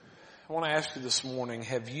I want to ask you this morning,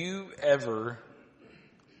 have you ever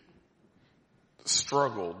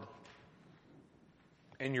struggled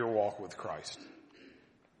in your walk with Christ?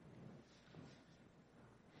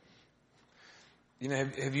 You know,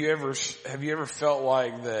 have you ever felt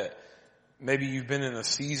like that maybe you've been in a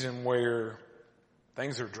season where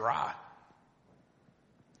things are dry?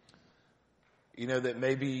 You know, that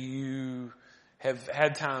maybe you have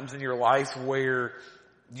had times in your life where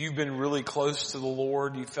you've been really close to the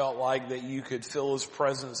Lord. You felt like that you could feel His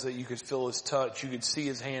presence, that you could feel His touch, you could see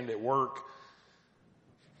His hand at work.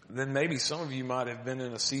 Then maybe some of you might have been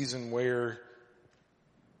in a season where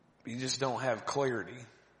you just don't have clarity.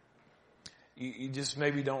 You just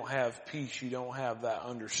maybe don't have peace. You don't have that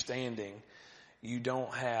understanding. You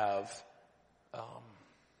don't have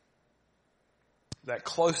that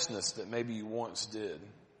closeness that maybe you once did.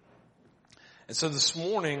 And so this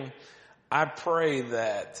morning, I pray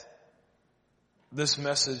that this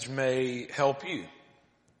message may help you.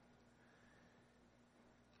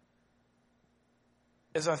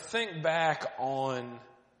 As I think back on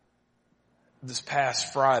this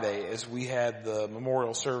past Friday, as we had the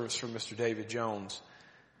memorial service for Mr. David Jones,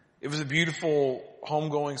 it was a beautiful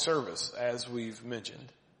homegoing service, as we've mentioned.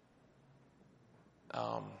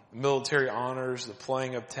 Military honors, the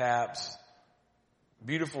playing of taps,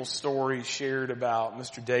 beautiful story shared about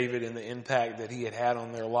Mr. David and the impact that he had had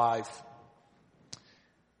on their life.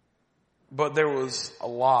 But there was a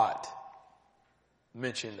lot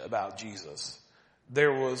mentioned about Jesus.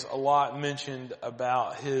 There was a lot mentioned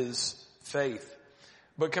about His faith.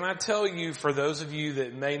 But can I tell you, for those of you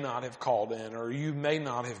that may not have called in or you may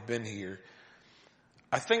not have been here,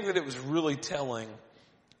 I think that it was really telling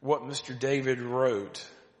what Mr. David wrote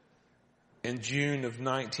in June of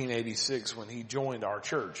 1986 when he joined our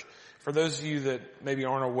church. For those of you that maybe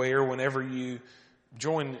aren't aware, whenever you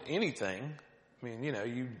join anything, I mean, you know,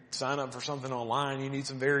 you sign up for something online, you need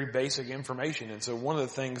some very basic information. And so one of the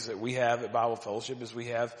things that we have at Bible Fellowship is we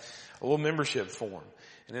have a little membership form.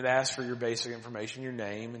 And it asks for your basic information, your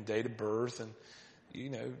name and date of birth and, you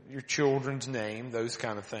know, your children's name, those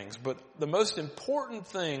kind of things. But the most important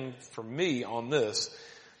thing for me on this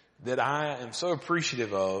that I am so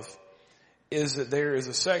appreciative of is that there is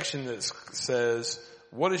a section that says,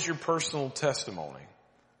 what is your personal testimony?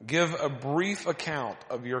 Give a brief account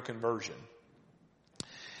of your conversion.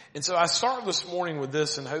 And so I start this morning with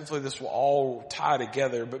this, and hopefully this will all tie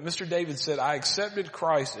together. But Mr. David said, I accepted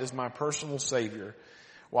Christ as my personal Savior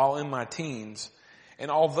while in my teens.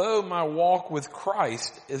 And although my walk with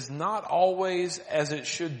Christ is not always as it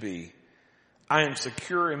should be, I am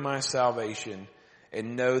secure in my salvation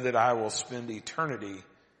and know that I will spend eternity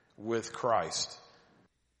with Christ.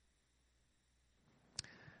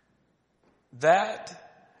 That,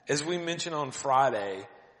 as we mentioned on Friday,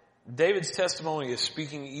 David's testimony is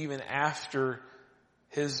speaking even after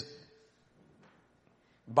his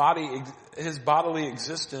bodily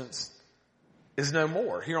existence is no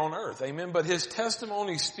more here on earth. Amen. But his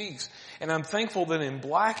testimony speaks. And I'm thankful that in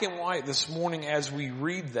black and white this morning as we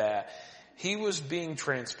read that, he was being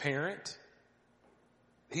transparent.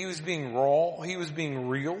 He was being raw. He was being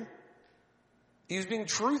real. He was being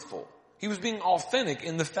truthful. He was being authentic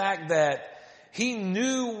in the fact that he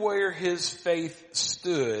knew where his faith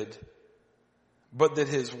stood, but that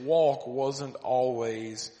his walk wasn't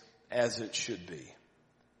always as it should be.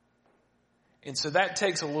 And so that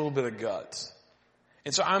takes a little bit of guts.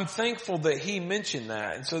 And so I'm thankful that he mentioned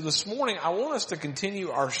that. And so this morning I want us to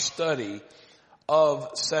continue our study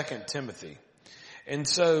of 2 Timothy. And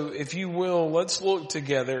so if you will, let's look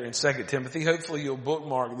together in 2 Timothy. Hopefully you'll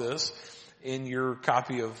bookmark this in your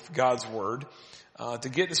copy of God's Word. To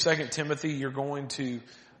get to 2 Timothy, you're going to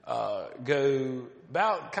go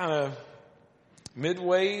about kind of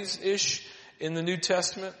midways-ish in the New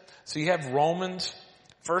Testament. So you have Romans,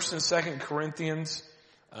 1st and 2nd Corinthians,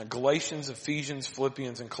 Galatians, Ephesians,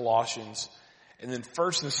 Philippians, and Colossians, and then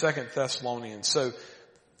 1st and 2nd Thessalonians. So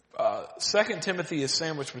 2 Timothy is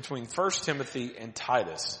sandwiched between 1 Timothy and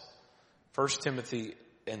Titus. 1 Timothy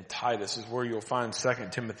and Titus is where you'll find 2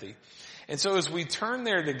 Timothy. And so as we turn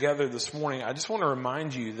there together this morning, I just want to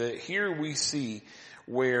remind you that here we see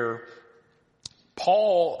where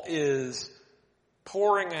Paul is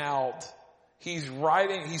pouring out, he's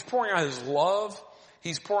pouring out his love,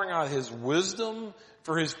 he's pouring out his wisdom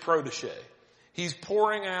for his protege. He's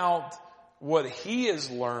pouring out what he has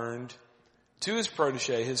learned to his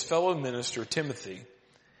protege, his fellow minister, Timothy.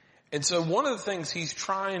 And so one of the things he's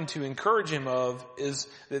trying to encourage him of is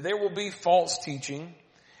that there will be false teaching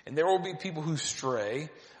and there will be people who stray,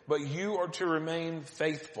 but you are to remain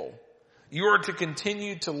faithful. You are to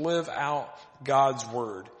continue to live out God's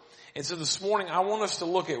word. And so this morning I want us to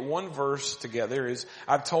look at one verse together. As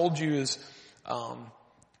I've told you,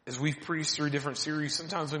 as we've preached through different series,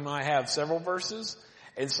 sometimes we might have several verses,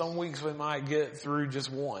 and some weeks we might get through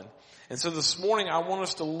just one. And so this morning I want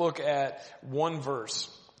us to look at one verse.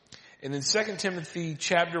 And in 2 Timothy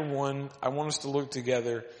chapter 1, I want us to look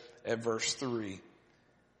together at verse 3.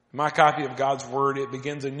 My copy of God's Word, it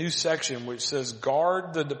begins a new section which says,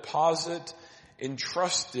 guard the deposit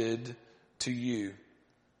entrusted to you.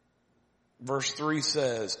 Verse 3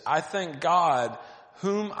 says, I thank God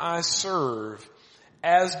whom I serve,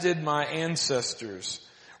 as did my ancestors,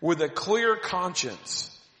 with a clear conscience,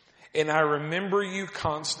 and I remember you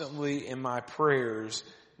constantly in my prayers,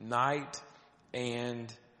 night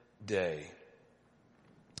and day.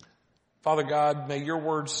 Father God, may your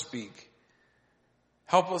word speak.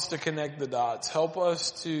 Help us to connect the dots. Help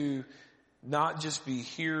us to not just be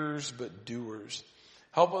hearers, but doers.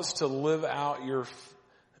 Help us to live out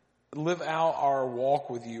our walk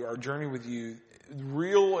with you, our journey with you,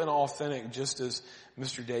 real and authentic, just as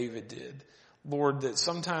Mr. David did. Lord, that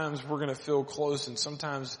sometimes we're going to feel close and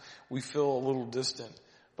sometimes we feel a little distant.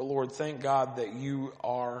 But Lord, thank God that you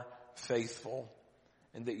are faithful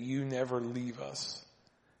and that you never leave us.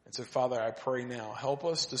 And so Father, I pray now, help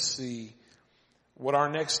us to see what our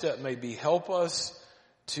next step may be. Help us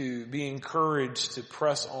to be encouraged to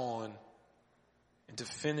press on and to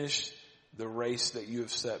finish the race that you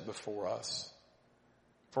have set before us.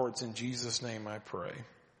 For it's in Jesus' name I pray.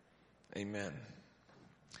 Amen.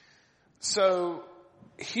 So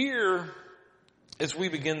here, as we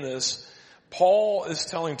begin this, Paul is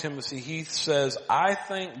telling Timothy, he says, I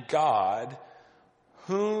thank God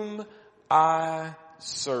whom I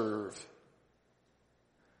serve.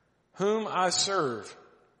 Whom I serve.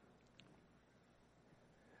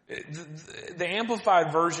 The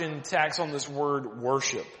Amplified Version tacks on this word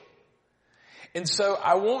worship. And so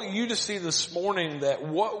I want you to see this morning that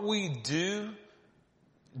what we do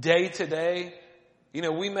day to day,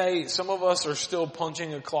 some of us are still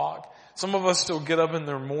punching a clock. Some of us still get up in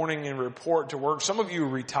the morning and report to work. Some of you are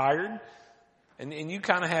retired and you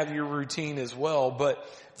kind of have your routine as well. But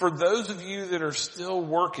for those of you that are still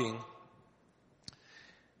working,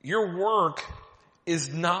 your work is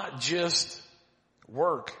not just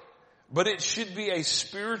work, but it should be a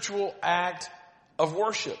spiritual act of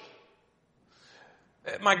worship.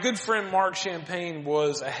 My good friend Mark Champagne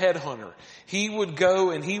was a headhunter. He would go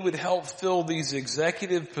and he would help fill these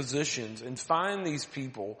executive positions and find these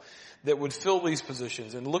people that would fill these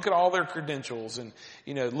positions and look at all their credentials and,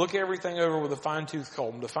 look everything over with a fine-tooth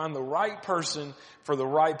comb to find the right person for the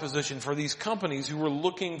right position for these companies who were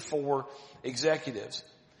looking for executives.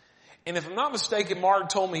 And if I'm not mistaken, Mark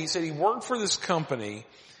told me, he said he worked for this company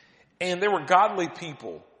and there were godly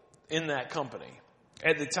people in that company.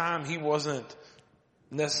 At the time, he wasn't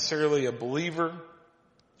necessarily a believer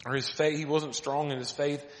or his faith. He wasn't strong in his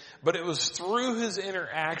faith, but it was through his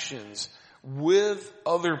interactions with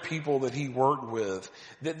other people that he worked with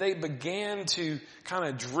that they began to kind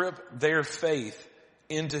of drip their faith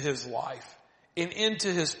into his life and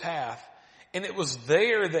into his path. And it was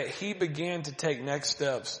there that he began to take next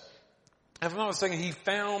steps. If I'm not mistaken, he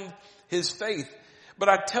found his faith. But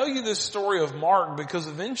I tell you this story of Mark because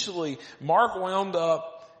eventually Mark wound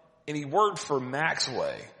up and he worked for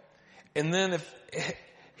Maxway. And then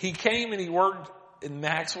he came and he worked in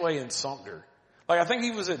Maxway and Sumter. I think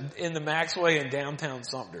he was in the Maxway in downtown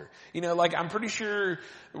Sumter. I'm pretty sure,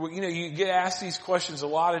 you get asked these questions a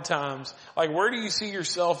lot of times. Where do you see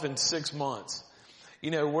yourself in 6 months?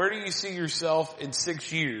 Where do you see yourself in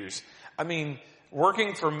 6 years?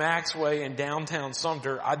 Working for Maxway in downtown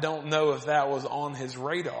Sumter, I don't know if that was on his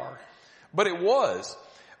radar. But it was.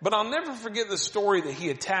 But I'll never forget the story that he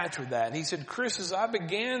attached with that. And he said, Chris, as I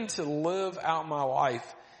began to live out my life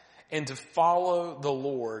and to follow the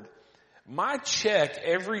Lord, my check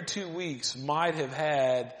every 2 weeks might have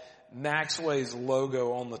had Maxway's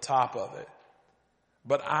logo on the top of it.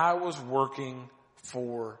 But I was working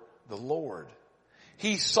for the Lord.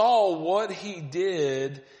 He saw what he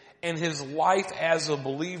did and his life as a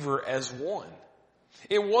believer as one.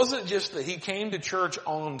 It wasn't just that he came to church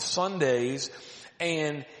on Sundays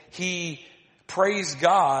and he praised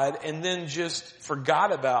God and then just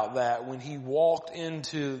forgot about that when he walked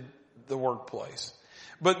into the workplace.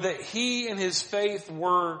 But that he and his faith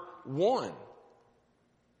were one.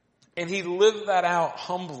 And he lived that out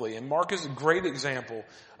humbly. And Mark is a great example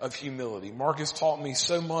of humility. Mark has taught me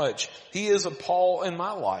so much. He is a Paul in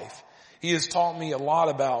my life. He has taught me a lot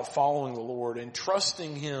about following the Lord and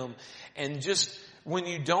trusting him. And just when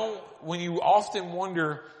you often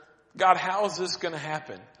wonder, God, how is this going to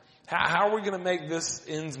happen? How are we going to make this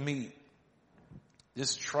ends meet?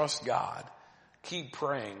 Just trust God. Keep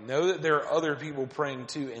praying. Know that there are other people praying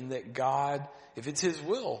too, and that God, if it's His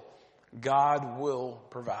will, God will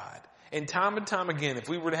provide. And time again, if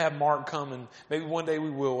we were to have Mark come, and maybe one day we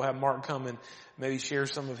will have Mark come and maybe share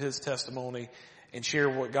some of his testimony and share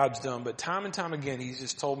what God's done. But time and time again, he's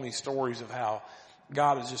just told me stories of how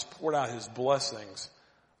God has just poured out His blessings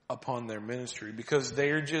upon their ministry because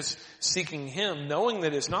they're just seeking Him, knowing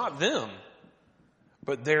that it's not them,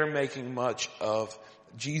 but they're making much of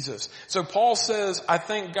Jesus. So Paul says, I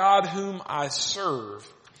thank God whom I serve.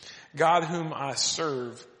 God whom I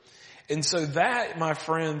serve. And so that, my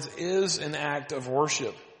friends, is an act of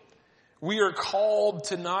worship. We are called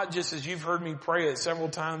to not just, as you've heard me pray it several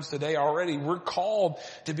times today already, we're called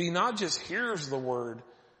to be not just hearers of the word,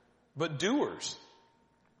 but doers.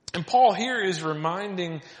 And Paul here is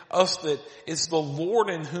reminding us that it's the Lord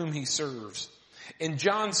in whom He serves. In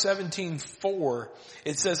John 17:4,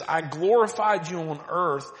 it says, I glorified you on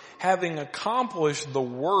earth, having accomplished the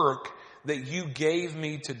work that you gave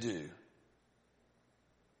me to do.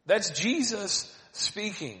 That's Jesus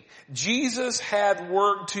speaking. Jesus had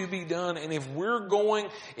work to be done, and if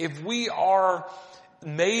we are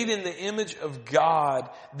made in the image of God,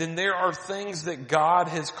 then there are things that God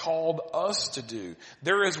has called us to do.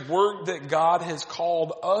 There is work that God has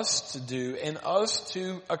called us to do and us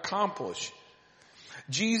to accomplish.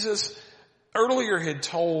 Jesus earlier had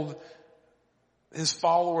told His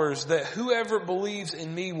followers that whoever believes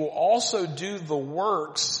in me will also do the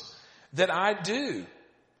works that I do.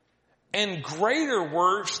 And greater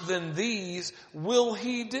works than these will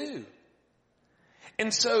He do.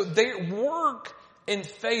 And so their work and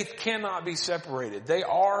faith cannot be separated. They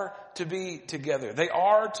are to be together. They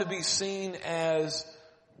are to be seen as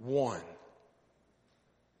one.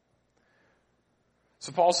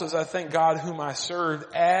 So Paul says, I thank God whom I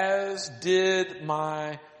served, as did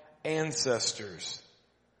my ancestors.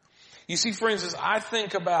 You see, friends, as I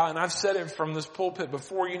think about, and I've said it from this pulpit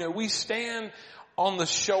before, we stand on the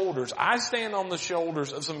shoulders. I stand on the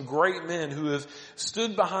shoulders of some great men who have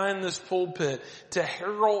stood behind this pulpit to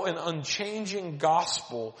herald an unchanging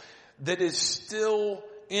gospel that is still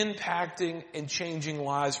impacting and changing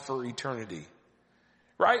lives for eternity.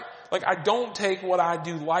 Right? Like, I don't take what I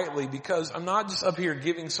do lightly because I'm not just up here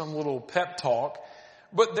giving some little pep talk,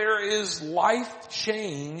 but there is life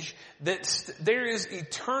change, there is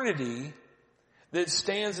eternity that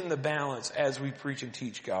stands in the balance as we preach and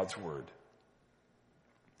teach God's Word.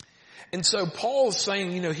 And so Paul is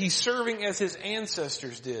saying, he's serving as his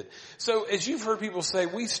ancestors did. So as you've heard people say,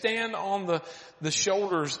 we stand on the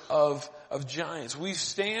shoulders of giants. We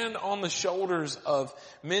stand on the shoulders of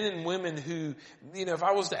men and women who, if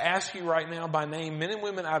I was to ask you right now by name, men and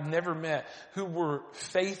women I've never met who were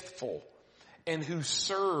faithful and who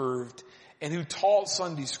served and who taught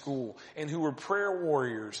Sunday school and who were prayer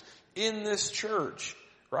warriors in this church,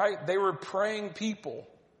 right? They were praying people.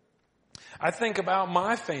 I think about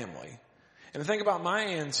my family and I think about my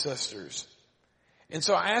ancestors. And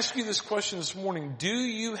so I ask you this question this morning. Do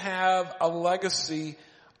you have a legacy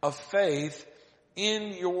of faith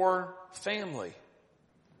in your family?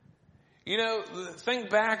 Think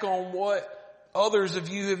back on what others of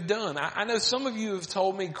you have done. I know some of you have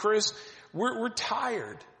told me, Chris, we're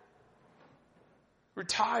tired. We're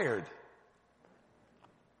tired.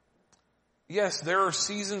 Yes, there are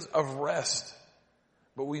seasons of rest,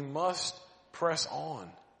 but we must press on.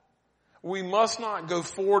 We must not go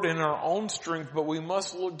forward in our own strength, but we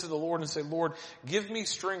must look to the Lord and say, Lord, give me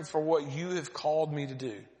strength for what you have called me to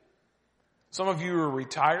do. Some of you are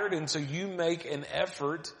retired, and so you make an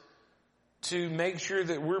effort to make sure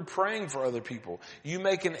that we're praying for other people. You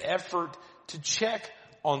make an effort to check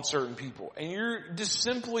on certain people. And you're just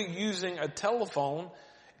simply using a telephone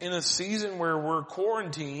in a season where we're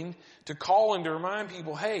quarantined to call and to remind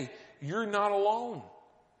people, hey, you're not alone.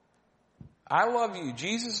 I love you.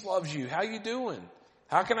 Jesus loves you. How you doing?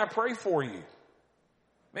 How can I pray for you?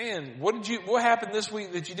 Man, what happened this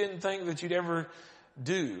week that you didn't think that you'd ever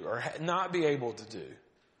do or not be able to do?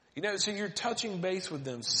 So you're touching base with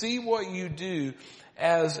them. See what you do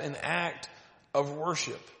as an act of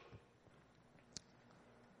worship.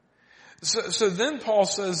 So then Paul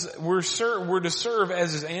says we're to serve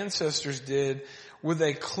as his ancestors did with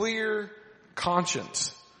a clear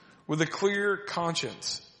conscience. With a clear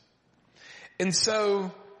conscience. And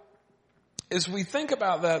so, as we think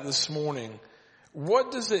about that this morning,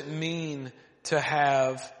 what does it mean to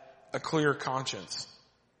have a clear conscience?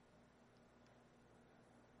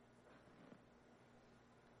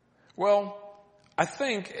 Well, I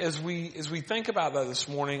think as we think about that this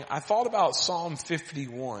morning, I thought about Psalm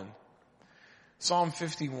 51. Psalm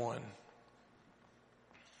 51.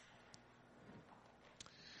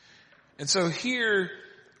 And so here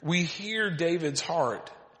we hear David's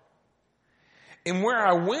heart. And where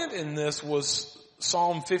I went in this was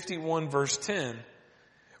Psalm 51 verse 10,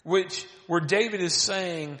 where David is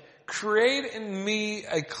saying, create in me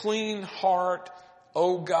a clean heart,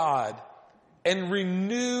 O God, and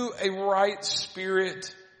renew a right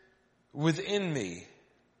spirit within me.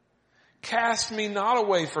 Cast me not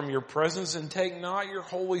away from your presence and take not your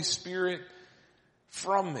Holy Spirit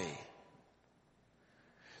from me.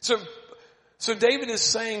 So David is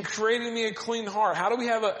saying, create in me a clean heart. How do we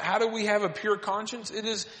have a pure conscience? It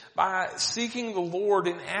is by seeking the Lord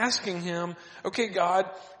and asking Him, okay, God,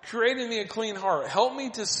 create in me a clean heart. Help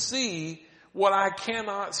me to see what I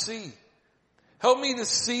cannot see. Help me to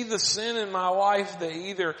see the sin in my life that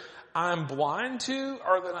either I'm blind to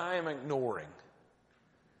or that I am ignoring.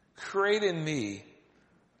 Create in me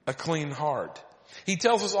a clean heart. He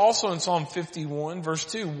tells us also in Psalm 51 verse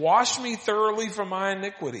 2, wash me thoroughly from my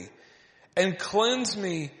iniquity and cleanse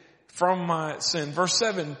me from my sin. Verse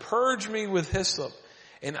 7, purge me with hyssop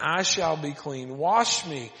and I shall be clean. Wash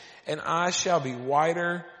me and I shall be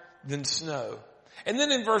whiter than snow. And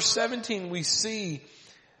then in verse 17 we see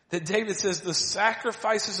that David says the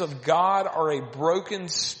sacrifices of God are a broken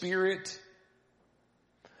spirit,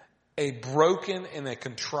 a broken and a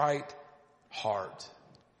contrite heart.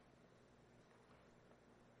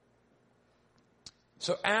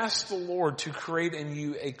 So ask the Lord to create in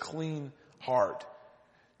you a clean heart,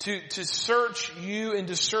 to search you and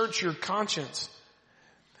to search your conscience.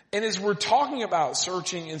 And as we're talking about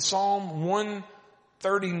searching in Psalm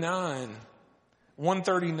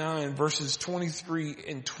 139 verses 23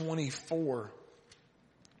 and 24,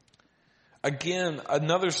 again,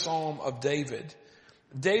 another Psalm of David.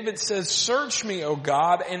 David says, search me, O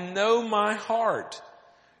God, and know my heart.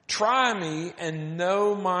 Try me and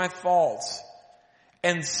know my faults,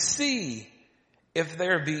 and see if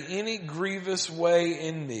there be any grievous way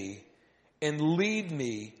in me, and lead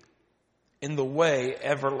me in the way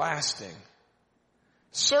everlasting.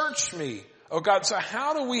 Search me, O God. So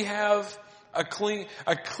how do we have a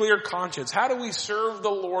clear conscience? How do we serve the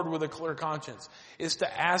Lord with a clear conscience? Is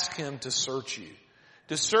to ask Him to search you.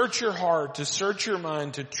 To search your heart, to search your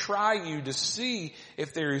mind, to try you, to see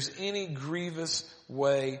if there is any grievous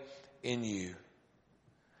way in you.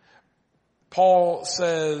 Paul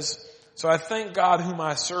says, so I thank God whom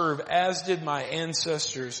I serve, as did my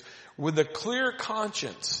ancestors, with a clear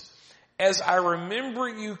conscience, as I remember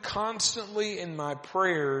you constantly in my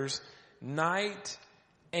prayers, night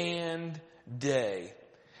and day.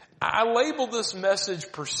 I label this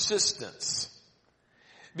message persistence,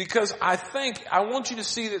 because I want you to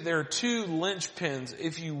see that there are two linchpins,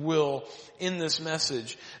 if you will, in this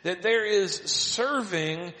message. That there is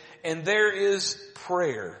serving and there is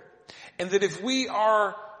prayer. And that if we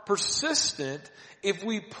are persistent, if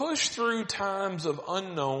we push through times of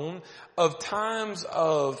unknown, of times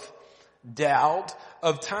of doubt,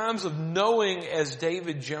 of times of knowing, as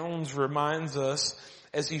David Jones reminds us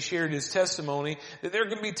as he shared his testimony, that there are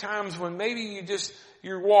going to be times when maybe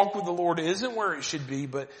your walk with the Lord isn't where it should be,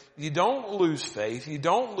 but you don't lose faith, you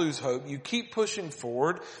don't lose hope, you keep pushing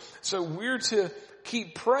forward. So we're to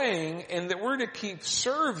keep praying, and that we're to keep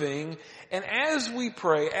serving. And as we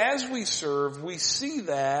pray, as we serve, we see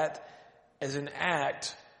that as an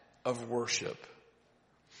act of worship.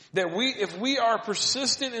 That if we are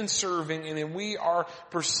persistent in serving and if we are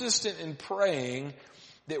persistent in praying,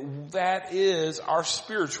 that is our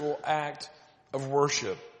spiritual act of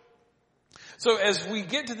worship. So as we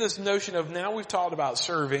get to this notion of, now we've talked about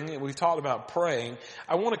serving and we've talked about praying,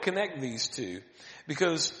 I want to connect these two,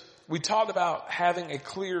 because we talked about having a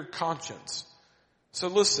clear conscience. So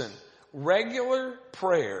listen, regular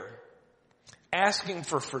prayer, asking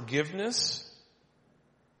for forgiveness,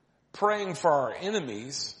 praying for our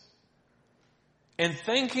enemies, and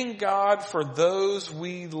thanking God for those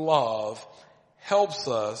we love helps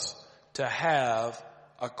us to have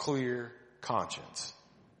a clear conscience.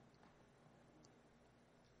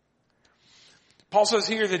 Paul says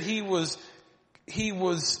here that he was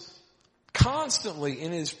constantly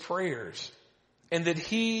in his prayers, and that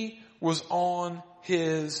he was on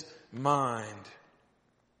his mind.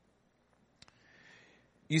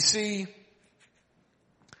 You see,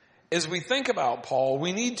 as we think about Paul,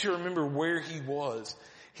 we need to remember where he was.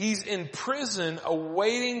 He's in prison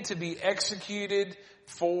awaiting to be executed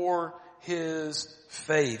for his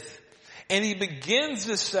faith. And he begins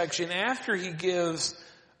this section after he gives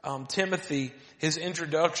Timothy his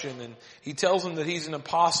introduction, and he tells him that he's an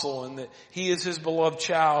apostle and that he is his beloved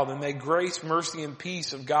child, and may grace, mercy, and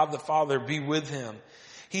peace of God the Father be with him.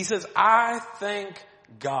 He says, I thank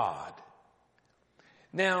God.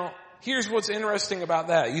 Now, here's what's interesting about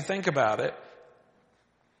that. You think about it.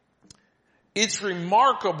 It's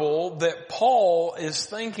remarkable that Paul is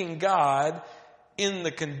thanking God in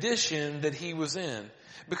the condition that he was in.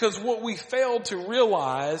 Because what we fail to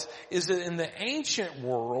realize is that in the ancient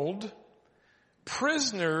world,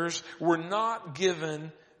 prisoners were not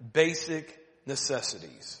given basic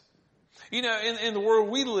necessities. You know, in the world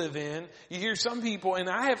we live in, you hear some people, and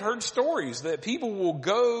I have heard stories that people will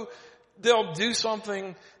go, they'll do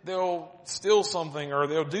something, they'll steal something, or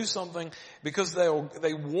they'll do something because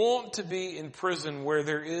they want to be in prison where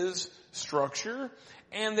there is structure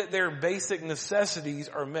and that their basic necessities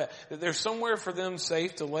are met. That there's somewhere for them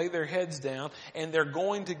safe to lay their heads down, and they're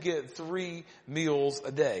going to get 3 meals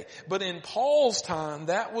a day. But in Paul's time,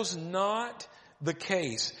 that was not the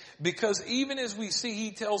case. Because even as we see,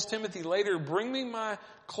 he tells Timothy later, bring me my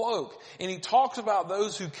cloak. And he talks about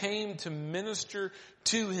those who came to minister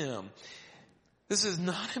to him. This is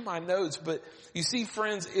not in my notes, but you see,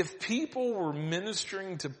 friends, if people were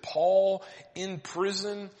ministering to Paul in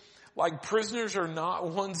prison, like, prisoners are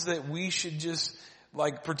not ones that we should just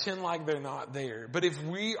pretend like they're not there. But if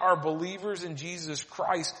we are believers in Jesus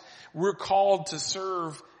Christ, we're called to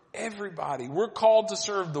serve everybody. We're called to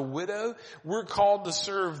serve the widow. We're called to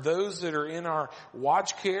serve those that are in our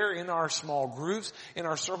watch care, in our small groups, in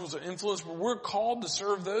our circles of influence. But we're called to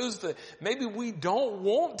serve those that maybe we don't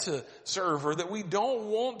want to serve or that we don't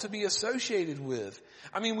want to be associated with.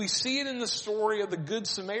 I mean, we see it in the story of the Good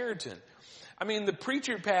Samaritan. I mean, the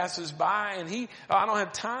preacher passes by and I don't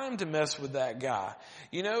have time to mess with that guy.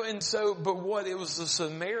 You know, and so, but it was the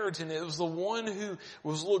Samaritan, it was the one who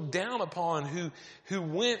was looked down upon, who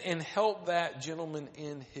went and helped that gentleman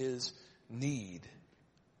in his need.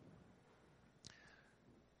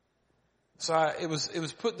 So it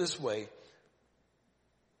was put this way.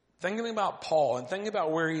 Thinking about Paul and thinking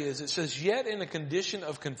about where he is, it says, yet in a condition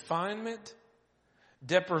of confinement,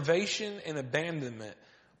 deprivation, and abandonment,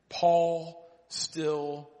 Paul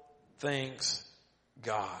still thanks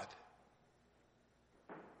God.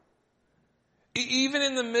 Even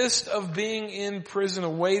in the midst of being in prison,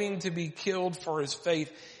 awaiting to be killed for his faith,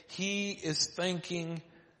 he is thanking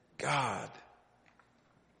God.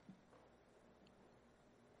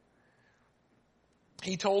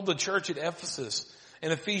 He told the church at Ephesus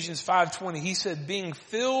in Ephesians 5:20, he said, being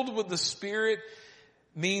filled with the Spirit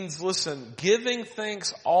means, listen, giving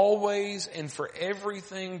thanks always and for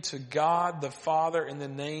everything to God the Father in the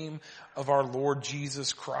name of our Lord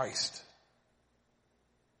Jesus Christ.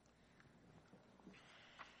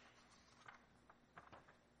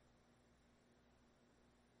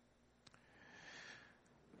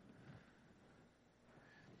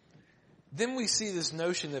 Then we see this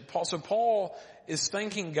notion that Paul is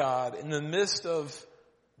thanking God in the midst of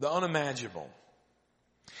the unimaginable.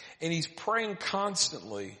 And he's praying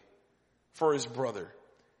constantly for his brother.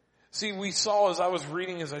 See, we saw as I was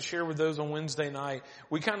reading, as I shared with those on Wednesday night,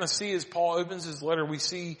 we kind of see as Paul opens his letter, we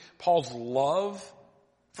see Paul's love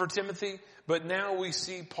for Timothy, but now we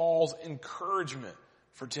see Paul's encouragement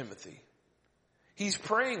for Timothy. He's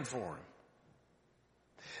praying for him.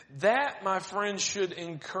 That, my friends, should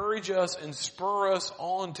encourage us and spur us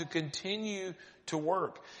on to continue to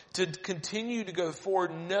work, to continue to go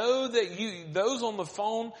forward. Know that those on the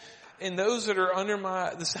phone and those that are under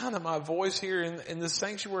the sound of my voice here in the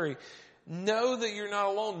sanctuary, know that you're not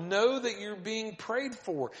alone. Know that you're being prayed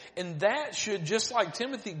for. And that should, just like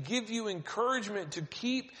Timothy, give you encouragement to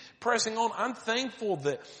keep pressing on. I'm thankful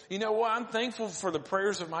that, you know what, I'm thankful for the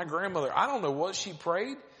prayers of my grandmother. I don't know what she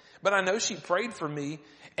prayed, but I know she prayed for me.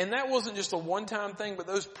 And that wasn't just a one-time thing, but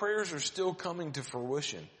those prayers are still coming to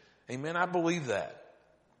fruition. Amen. I believe that.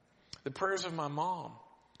 The prayers of my mom,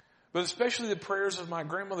 but especially the prayers of my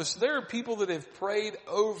grandmother. So there are people that have prayed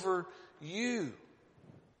over you.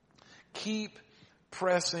 Keep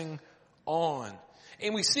pressing on.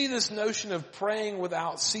 And we see this notion of praying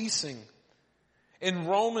without ceasing. In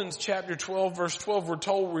Romans chapter 12, verse 12, we're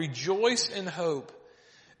told, rejoice in hope,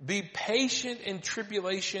 be patient in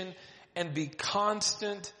tribulation, and be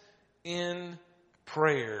constant in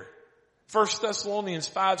prayer. 1 Thessalonians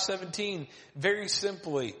 5:17, very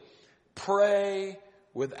simply, pray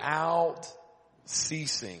without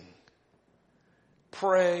ceasing.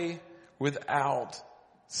 Pray without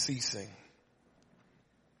ceasing.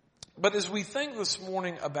 But as we think this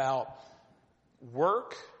morning about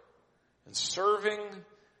work and serving,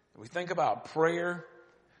 we think about prayer,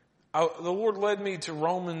 the Lord led me to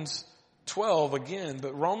Romans 12 again,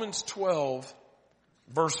 but Romans 12,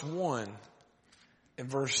 verse 1 and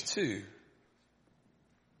verse 2.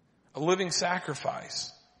 A living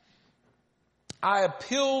sacrifice. I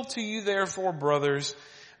appeal to you therefore, brothers,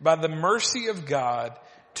 by the mercy of God,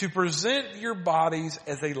 to present your bodies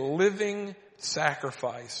as a living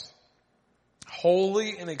sacrifice,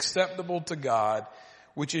 holy and acceptable to God,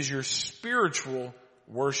 which is your spiritual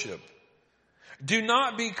worship. Do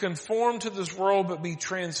not be conformed to this world, but be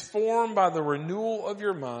transformed by the renewal of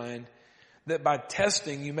your mind, that by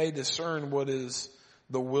testing you may discern what is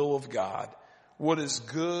the will of God, what is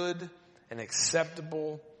good and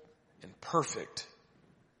acceptable and perfect.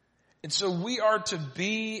 And so we are to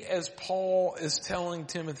be, as Paul is telling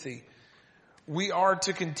Timothy, we are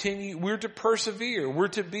to continue, we're to persevere, we're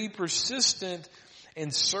to be persistent in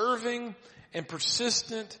serving and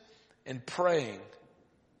persistent in praying.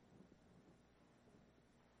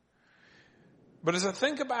 But as I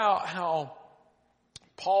think about how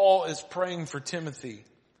Paul is praying for Timothy,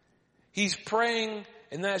 he's praying,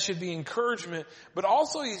 and that should be encouragement, but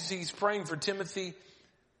also he's praying for Timothy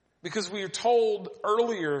because we are told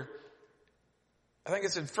earlier, I think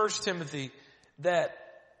it's in 1 Timothy, that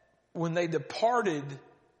when they departed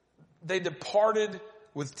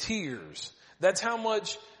with tears. That's how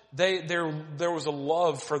much there was a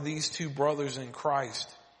love for these two brothers in Christ.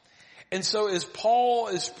 And so as Paul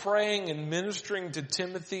is praying and ministering to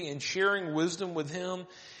Timothy and sharing wisdom with him,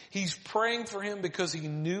 he's praying for him because he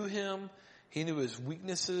knew him, he knew his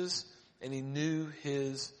weaknesses, and he knew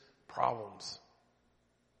his problems.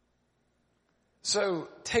 So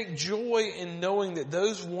take joy in knowing that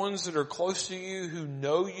those ones that are close to you who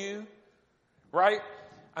know you, right?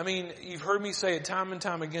 I mean, you've heard me say it time and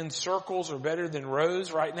time again, circles are better than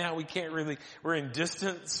rows. Right now we're in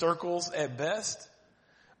distant circles at best.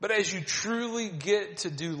 But as you truly get to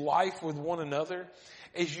do life with one another,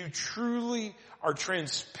 as you truly are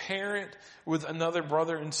transparent with another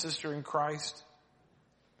brother and sister in Christ,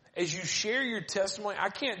 as you share your testimony, I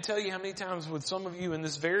can't tell you how many times with some of you in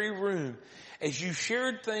this very room, as you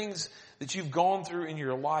shared things that you've gone through in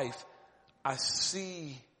your life, I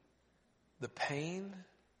see the pain,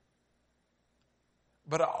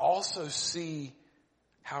 but I also see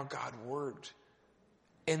how God worked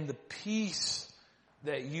and the peace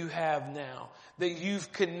that you have now, that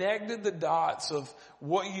you've connected the dots of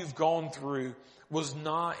what you've gone through was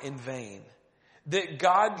not in vain. That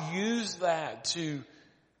God used that to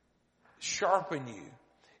sharpen you.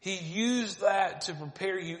 He used that to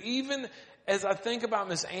prepare you. Even as I think about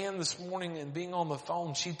Miss Ann this morning and being on the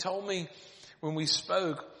phone, she told me when we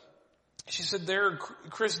spoke, she said,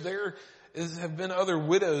 Chris, there have been other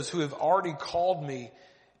widows who have already called me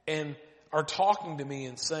and are talking to me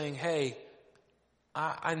and saying, hey,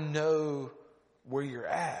 I know where you're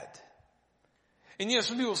at. And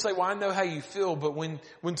some people say, well, I know how you feel, but when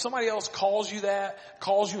somebody else calls you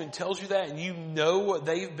and tells you that, and you know what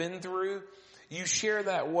they've been through, you share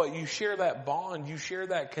you share that bond, you share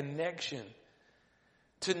that connection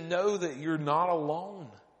to know that you're not alone.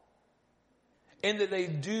 And that they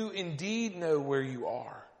do indeed know where you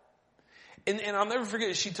are. And I'll never forget,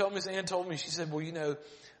 Miss Ann told me, she said, well, the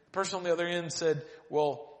person on the other end said,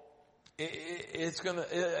 well, it's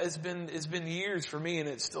been years for me and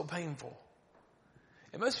it's still painful.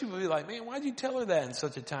 And most people be like, man, why'd you tell her that in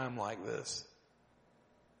such a time like this?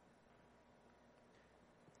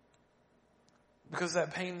 Because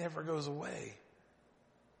that pain never goes away.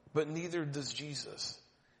 But neither does Jesus.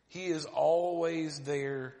 He is always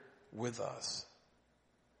there with us.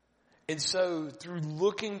 And so through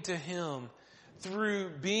looking to Him, through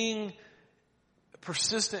being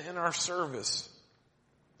persistent in our service,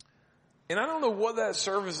 and I don't know what that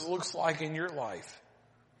service looks like in your life,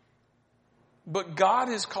 but God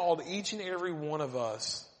has called each and every one of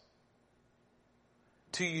us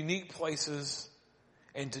to unique places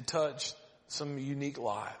and to touch some unique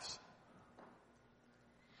lives.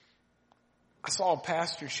 I saw a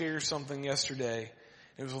pastor share something yesterday.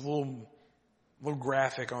 It was a little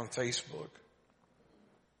graphic on Facebook.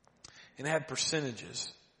 And it had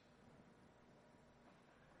percentages.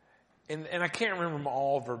 And I can't remember them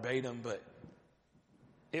all verbatim, but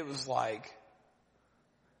it was like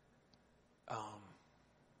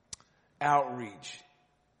outreach,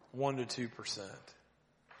 1% to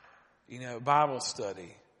 2%. Bible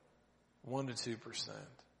study, 1% to 2%.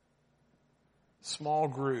 Small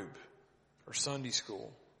group or Sunday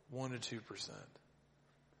school, 1% to 2%.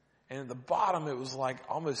 And at the bottom, it was like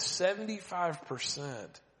almost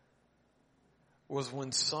 75% was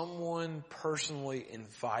when someone personally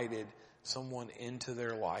invited someone into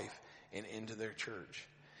their life and into their church.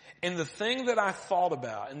 And the thing that I thought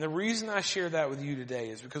about, and the reason I share that with you today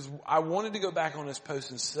is because I wanted to go back on this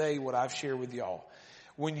post and say what I've shared with y'all.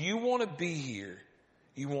 When you want to be here,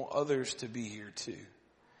 you want others to be here too.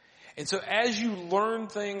 And so as you learn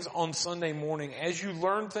things on Sunday morning, as you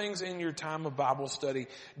learn things in your time of Bible study,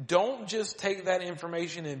 don't just take that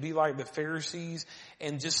information and be like the Pharisees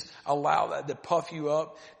and just allow that to puff you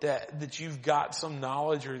up, that you've got some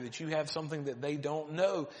knowledge or that you have something that they don't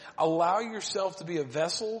know. Allow yourself to be a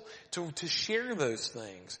vessel to share those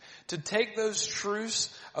things, to take those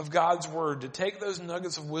truths of God's Word, to take those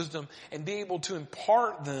nuggets of wisdom and be able to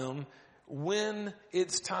impart them when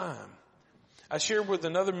it's time. I shared with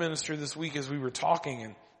another minister this week as we were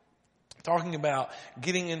talking about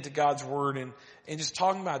getting into God's Word and just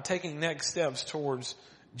talking about taking next steps towards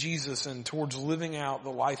Jesus and towards living out the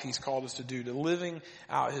life He's called us to do, to living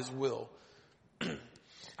out His will.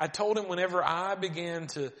 I told him whenever I began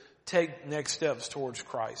to take next steps towards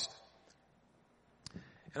Christ,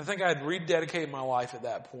 and I think I had rededicated my life at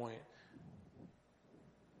that point,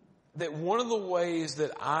 that one of the ways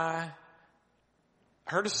that I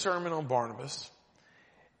heard a sermon on Barnabas,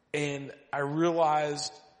 and I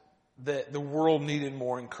realized that the world needed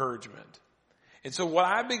more encouragement. And so what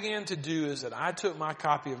I began to do is that I took my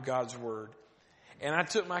copy of God's Word, and I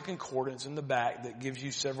took my concordance in the back that gives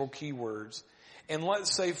you several key words. And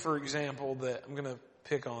let's say, for example, that I'm going to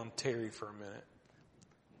pick on Terry for a minute.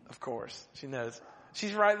 Of course, she knows.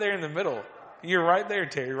 She's right there in the middle. You're right there,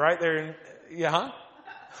 Terry, right there. Yeah, huh?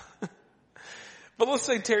 But let's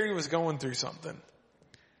say Terry was going through something.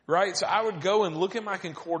 Right? So I would go and look at my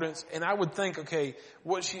concordance and I would think, okay,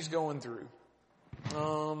 what she's going through.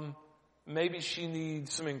 Maybe she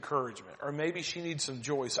needs some encouragement or maybe she needs some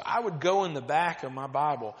joy. So I would go in the back of my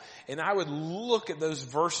Bible and I would look at those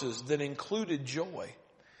verses that included joy.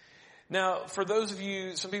 Now, for those of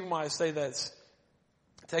you, some people might say that's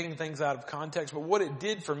taking things out of context, but what it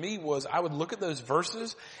did for me was I would look at those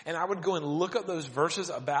verses and I would go and look up those verses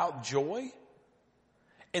about joy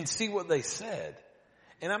and see what they said.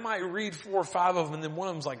 And I might read 4 or 5 of them and then one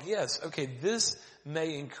of them's like, yes, okay, this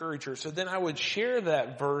may encourage her. So then I would share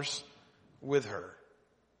that verse with her.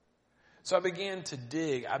 So I began to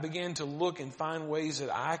dig. I began to look and find ways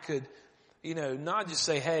that I could, not just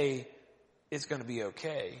say, hey, it's going to be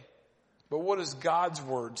okay. But what does God's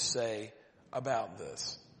Word say about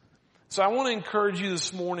this? So I want to encourage you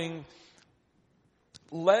this morning,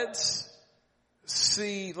 let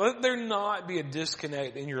there not be a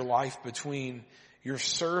disconnect in your life between your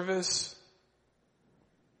service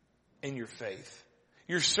and your faith.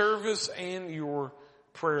 Your service and your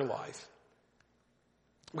prayer life.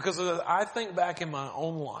 Because as I think back in my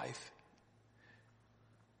own life,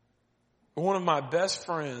 one of my best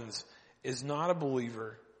friends is not a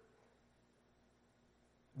believer,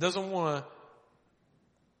 doesn't want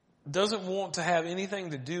to have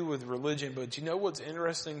anything to do with religion, but you know what's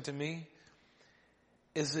interesting to me?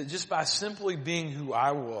 Is that just by simply being who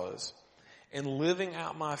I was and living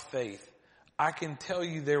out my faith, I can tell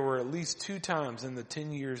you there were at least 2 times in the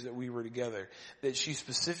 10 years that we were together that she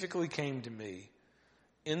specifically came to me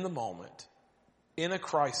in the moment, in a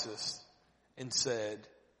crisis, and said,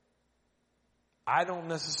 I don't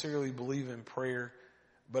necessarily believe in prayer,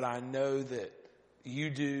 but I know that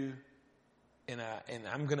you do, and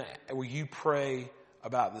will you pray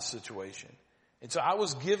about the situation? And so I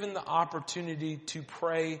was given the opportunity to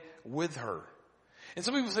pray with her. And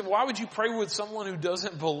some people say, why would you pray with someone who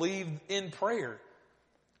doesn't believe in prayer?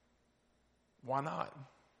 Why not?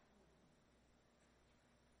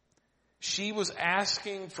 She was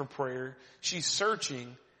asking for prayer. She's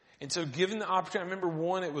searching. And so given the opportunity, I remember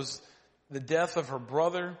one, it was the death of her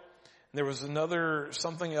brother. There was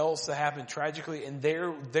something else that happened tragically. And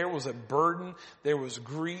there was a burden. There was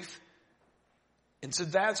grief. And so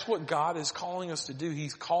that's what God is calling us to do.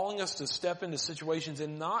 He's calling us to step into situations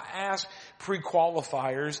and not ask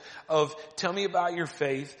pre-qualifiers of, tell me about your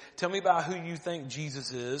faith, tell me about who you think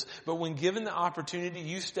Jesus is. But when given the opportunity,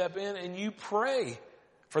 you step in and you pray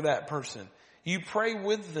for that person. You pray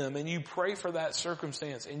with them and you pray for that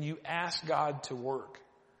circumstance and you ask God to work.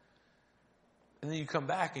 And then you come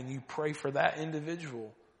back and you pray for that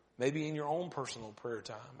individual, maybe in your own personal prayer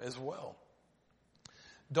time as well.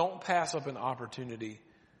 Don't pass up an opportunity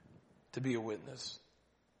to be a witness.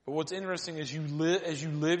 But what's interesting is as you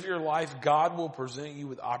live your life, God will present you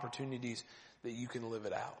with opportunities that you can live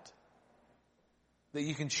it out. That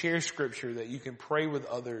you can share Scripture, that you can pray with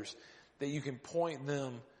others, that you can point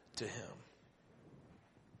them to Him.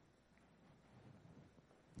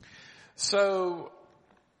 So,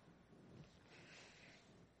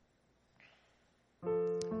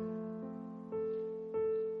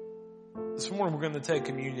 this morning we're going to take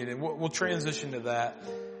communion, and we'll transition to that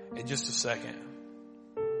in just a second.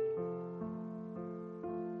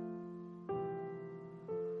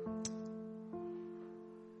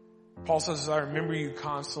 Paul says, I remember you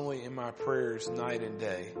constantly in my prayers night and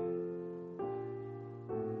day.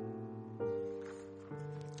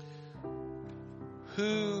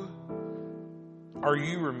 Who are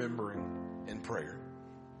you remembering in prayer?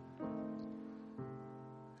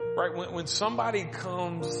 Right? When somebody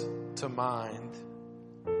comes to mind,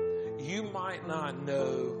 you might not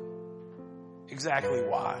know exactly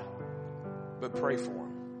why, but pray for them.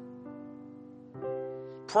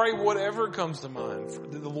 Pray whatever comes to mind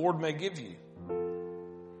that the Lord may give you.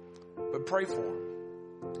 But pray for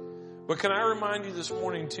them. But can I remind you this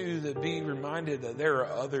morning too, that be reminded that there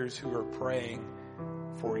are others who are praying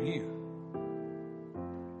for you.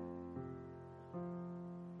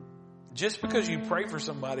 Just because you pray for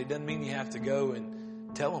somebody doesn't mean you have to go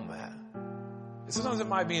and tell them that. And sometimes it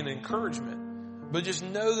might be an encouragement, but just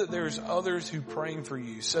know that there's others who are praying for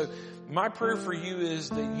you. So my prayer for you is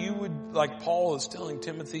that you would, like Paul is telling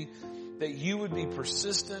Timothy, that you would be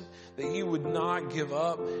persistent, that you would not give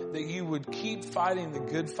up, that you would keep fighting the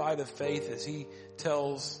good fight of faith, as he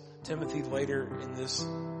tells Timothy later in this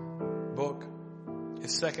book,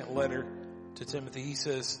 his second letter to Timothy. He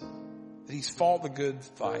says that he's fought the good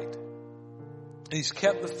fight, and he's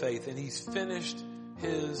kept the faith, and he's finished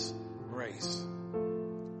his race.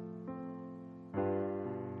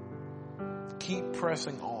 Keep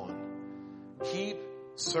pressing on. Keep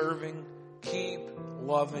serving. Keep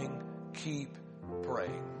loving. Keep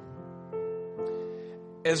praying.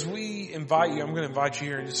 As we invite you, I'm going to invite you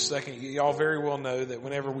here in just a second. Y'all very well know that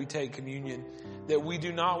whenever we take communion, that we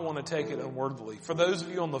do not want to take it unworthily. For those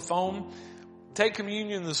of you on the phone, take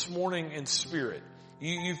communion this morning in spirit.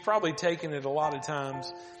 You've probably taken it a lot of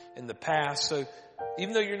times in the past. So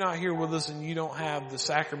even though you're not here with us and you don't have the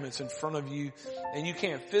sacraments in front of you and you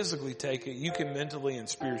can't physically take it, you can mentally and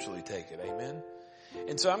spiritually take it. Amen.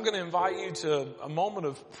 And so I'm going to invite you to a moment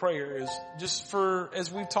of prayer,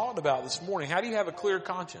 as we've talked about this morning. How do you have a clear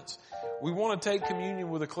conscience? We want to take communion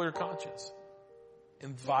with a clear conscience.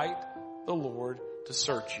 Invite the Lord to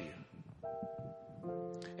search you.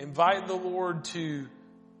 Invite the Lord to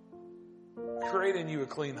create in you a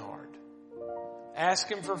clean heart. Ask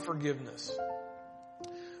Him for forgiveness.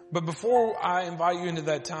 But before I invite you into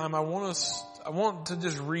that time, I want to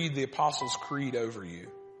just read the Apostles' Creed over you.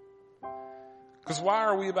 Because why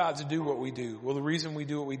are we about to do what we do? Well, the reason we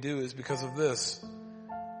do what we do is because of this.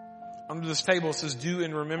 Under this table it says, do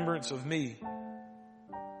in remembrance of me.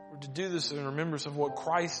 We're to do this in remembrance of what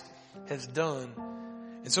Christ has done.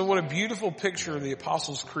 And so what a beautiful picture the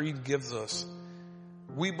Apostles' Creed gives us.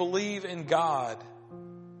 We believe in God,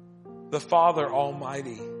 the Father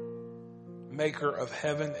Almighty, maker of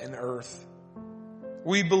heaven and earth.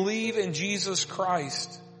 We believe in Jesus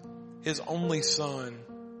Christ, His only Son,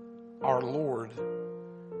 our Lord,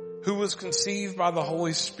 who was conceived by the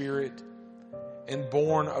Holy Spirit and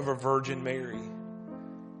born of a Virgin Mary.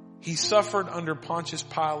 He suffered under Pontius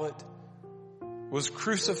Pilate, was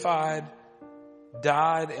crucified,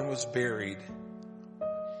 died, and was buried.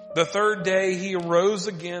 The third day He arose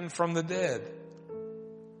again from the dead.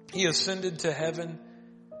 He ascended to heaven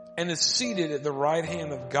and is seated at the right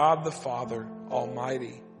hand of God the Father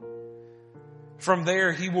Almighty. From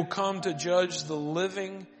there He will come to judge the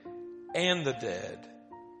living and the dead.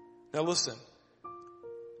 Now listen,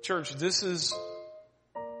 church, this is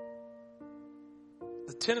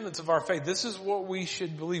the tenements of our faith. This is what we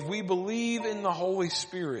should believe. We believe in the Holy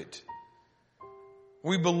Spirit.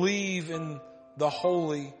 We believe in the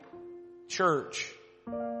Holy Church,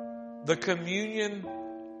 the communion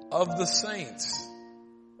of the saints,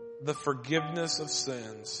 the forgiveness of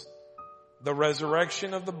sins, the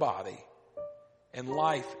resurrection of the body, and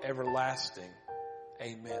life everlasting.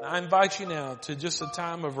 Amen. I invite you now to just a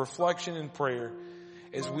time of reflection and prayer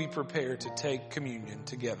as we prepare to take communion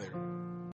together.